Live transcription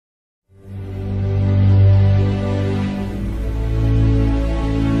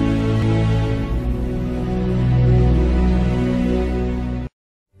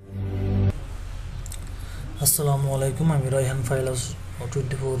raihan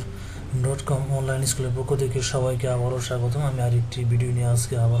files24.com online স্কুলের পক্ষ থেকে সবাইকে আবারও স্বাগতম। আমি আরেকটি ভিডিও নিয়ে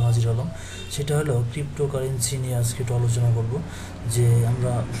আজকে আবার হাজির হলাম। সেটা হলো ক্রিপ্টোকারেন্সি নিয়ে আজকে একটু আলোচনা করব। যে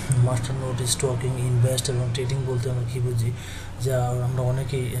আমরা মাস্টারনোড, স্টকিং, ইনভেস্ট এবং ট্রেডিং বলতে আমরা কী বুঝি, যা আমরা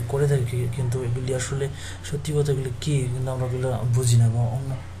অনেকেই করে থাকি, কিন্তু এগুলি আসলে সত্যি কথা এগুলি কী, কিন্তু আমরা এগুলো বুঝি না এবং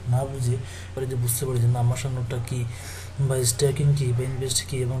না বুঝে যে বুঝতে পারি যে না মাস্টারনোডটা কী বা স্ট্যাকিং কী বা ইনভেস্ট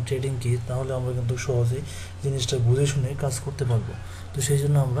কী এবং ট্রেডিং কী, তাহলে আমরা কিন্তু সহজেই জিনিসটা বুঝে শুনে কাজ করতে পারবো। তো সেই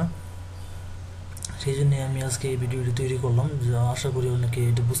জন্য আমি আজকে এই ভিডিওটি তৈরি করলাম, যে আশা করি অনেকে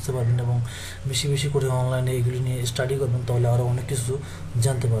এটা বুঝতে পারবেন এবং বেশি বেশি করে অনলাইনে এগুলি নিয়ে স্টাডি করবেন, তাহলে আরও অনেক কিছু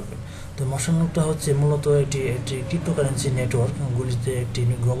জানতে পারবেন। তো মাস্টারনোডটা হচ্ছে মূলত একটি ক্রিপ্টোকারেন্সি নেটওয়ার্কগুলিতে একটি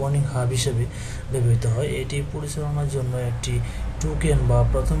গভর্নিং হাব হিসেবে ব্যবহৃত হয়। এটি পরিচালনার জন্য একটি টোকেন বা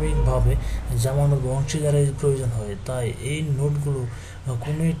প্রাথমিকভাবে জামানত বা অংশীদারের প্রয়োজন হয়। তাই এই নোডগুলো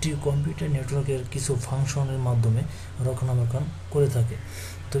কোনো একটি কম্পিউটার নেটওয়ার্কের কিছু ফাংশনের মাধ্যমে রক্ষণাবেক্ষণ করে থাকে।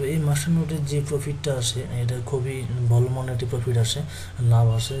 তবে এই মাস্টারনোডের যে প্রফিটটা আসে, এটা খুবই ভালো মানের একটি প্রফিট আসে, লাভ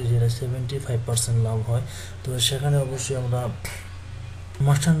আসে, যেটা 75% লাভ হয়। তো সেখানে অবশ্যই আমরা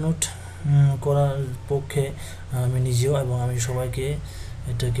মাস্টারনোড করার পক্ষে আমি নিজেও এবং আমি সবাইকে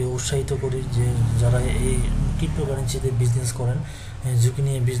এটাকে উৎসাহিত করি যে যারা এই ক্রিপ্টোকারেন্সিতে বিজনেস করেন, ঝুঁকি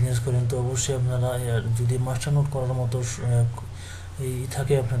নিয়ে বিজনেস করেন, তো অবশ্যই আপনারা যদি মাস্টারনোড করার মতো এই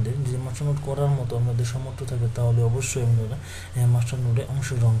থাকে, আপনাদের যদি মাস্টারনোড করার মতো আপনাদের সামর্থ্য থাকে, তাহলে অবশ্যই আপনারা মাস্টারনোডে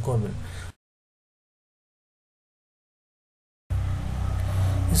অংশগ্রহণ করবেন।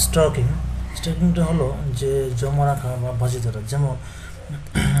 স্টকিংটা হলো যে জমা রাখা বা বাজি ধরা। যেমন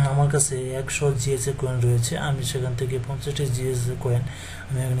আমার কাছে 100 জিএসএ কয়েন রয়েছে, আমি সেখান থেকে 50টি জিএসএ কয়েন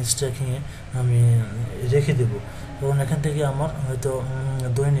আমি এখানে স্ট্যাকিংয়ে আমি রেখে দেবো, এবং এখান থেকে আমার হয়তো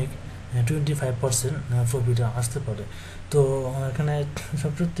দৈনিক 25% প্রফিট আসতে পারে। তো এখানে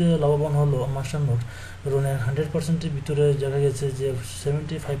সবচেয়ে লাভবান হলো মাস্টারনোড, কারণ 100%-এর ভিতরে দেখা গেছে যে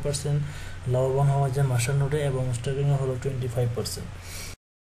 75% লাভবান হওয়া যায় মাস্টারনোডে এবং স্টকিংয়ে হলো 25%।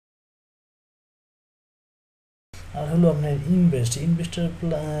 আর হলো আপনার ইনভেস্টের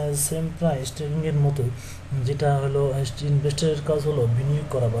সেম প্রাইস ট্রেডিংয়ের মতোই, যেটা হলো ইনভেস্টের কাজ হলো বিনিয়োগ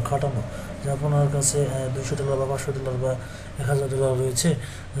করা বা খাটানো। যে আপনার কাছে $200 বা $500 বা $1000 রয়েছে,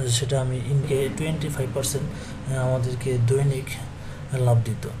 সেটা আমি 25% আমাদেরকে দৈনিক লাভ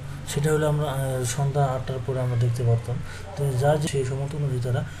দিত। সেটা হলো আমরা সন্ধ্যা 8টার পরে আমরা দেখতে পারতাম। তো যার সেই সমর্থ অনুযায়ী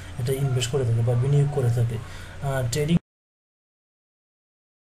তারা এটা ইনভেস্ট করে থাকে বা বিনিয়োগ করে থাকে। ট্রেডিং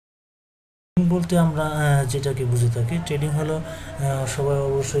বলতে আমরা যেটাকে বুঝে থাকি, ট্রেডিং হলো সবাই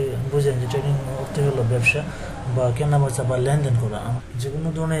অবশ্যই বুঝেন যে ট্রেডিং অর্থ হলো ব্যবসা বা কেনাবেচা বা লেনদেন করা যে কোনো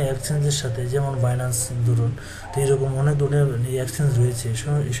ধরনের এক্সচেঞ্জের সাথে, যেমন বাইন্যান্স ধরুন, তো এরকম অনেক ধরনের এক্সচেঞ্জ রয়েছে।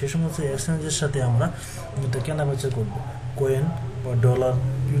 সেই সমস্ত এক্সচেঞ্জের সাথে আমরা এটা কেনাবেচা করবো, কয়েন বা ডলার,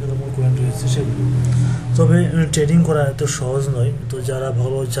 বিভিন্ন রকম কয়েন রয়েছে সেগুলো। তবে ট্রেডিং করা এত সহজ নয়। তো যারা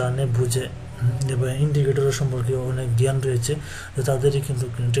ভালো জানে বুঝে এবং ইন্ডিকেটরের সম্পর্কে অনেক জ্ঞান রয়েছে, তো তাদেরই কিন্তু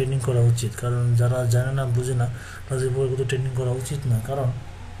ট্রেনিং করা উচিত। কারণ যারা জানে না বুঝে না, তাদের উপরে কিন্তু ট্রেনিং করা উচিত না। কারণ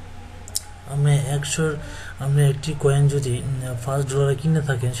আপনি একটি কয়েন যদি $5 কিনে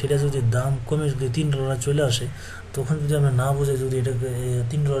থাকেন, সেটা যদি দাম কমে যদি $3 চলে আসে, তখন যদি আমরা না বুঝে যদি এটাকে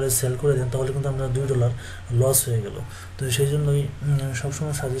 $3 সেল করে দেন, তাহলে কিন্তু আমরা $2 লস হয়ে গেল। তো সেই জন্যই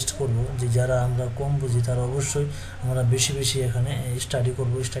সবসময় সাজেস্ট করব যে যারা আমরা কম বুঝি, তারা অবশ্যই আমরা বেশি বেশি এখানে স্টাডি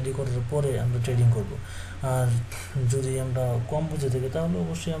করার পরে আমরা ট্রেডিং করব। আর যদি আমরা কম বুঝে থাকি, তাহলে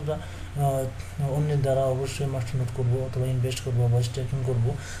অবশ্যই আমরা অন্যের দ্বারা অবশ্যই মাস্টারনোড করবো অথবা ইনভেস্ট করবো বা স্ট্যাকিং করবো,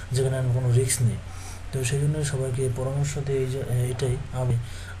 যেখানে আমি কোনো রিস্ক নেই। তো সেই জন্য সবাইকে পরামর্শ দিয়ে এটাই আমি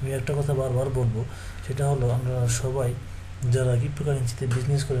একটা কথা বারবার বলবো, সেটা হলো আমরা সবাই যারা ক্রিপ্টোকারেন্সিতে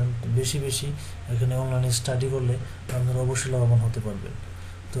বিজনেস করেন, বেশি বেশি এখানে অনলাইনে স্টাডি করলে আপনারা অবশ্যই লাভবান হতে পারবেন।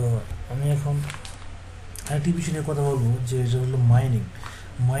 তো আমি এখন আরেকটি বিষয় নিয়ে কথা বলবো, যে এটা হলো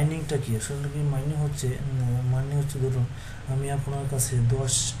মাইনিংটা কি। আসলে কি মাইনিং হচ্ছে ধরুন আমি আপনার কাছে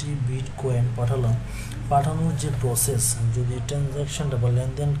 10টি বিটকয়েন পাঠানোর যে প্রসেস, যদি ট্রানজ্যাকশনটা বা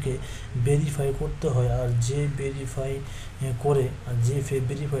লেনদেনকে ভেরিফাই করতে হয়, আর যে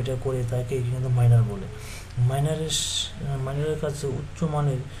ভেরিফাইটা করে তাকে কিন্তু মাইনার বলে। মাইনারের কাছে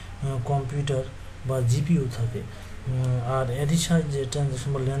উচ্চমানের কম্পিউটার বা জিপিইউ থাকে, আর এরই সাহায্যে ট্রানজ্যাকশন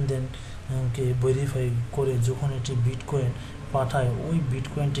বা লেনদেনকে ভেরিফাই করে যখন এটি বিটকয়েন পাঠায়, ওই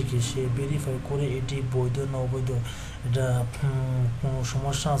বিটকয়েনটিকে সে ভেরিফাই করে এটি বৈধ না অবৈধ, এটা কোনো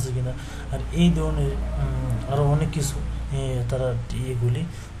সমস্যা আছে কিনা, আর এই ধরনের আরও অনেক কিছু তারা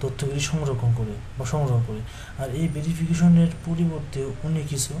তথ্যগুলি সংগ্রহ করে। আর এই ভেরিফিকেশনের পরিবর্তে উনি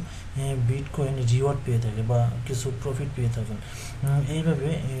কিছু বিটকয়েন রিওয়ার্ড পেয়ে থাকে বা কিছু প্রফিট পেয়ে থাকেন। এইভাবে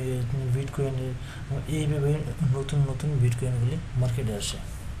নতুন বিটকয়েনগুলি মার্কেটে আসে।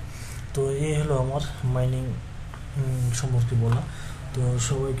 তো এই হলো আমার মাইনিং সম্পর্কে বলা। তো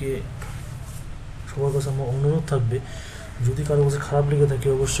সবার কাছে আমার অনুরোধ থাকবে, যদি কারো কাছে খারাপ লেগে থাকে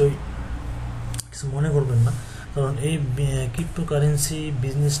অবশ্যই কিছু মনে করবেন না, কারণ এই ক্রিপ্টোকারেন্সি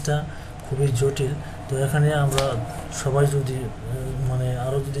বিজনেসটা খুবই জটিল। তো এখানে আমরা সবাই যদি মানে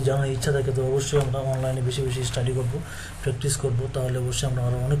আরও যদি জানার ইচ্ছা থাকে, তো অবশ্যই আমরা অনলাইনে বেশি বেশি স্টাডি করব, প্র্যাকটিস করব, তাহলে অবশ্যই আমরা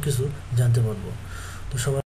আরও অনেক কিছু জানতে পারবো। তো সবাই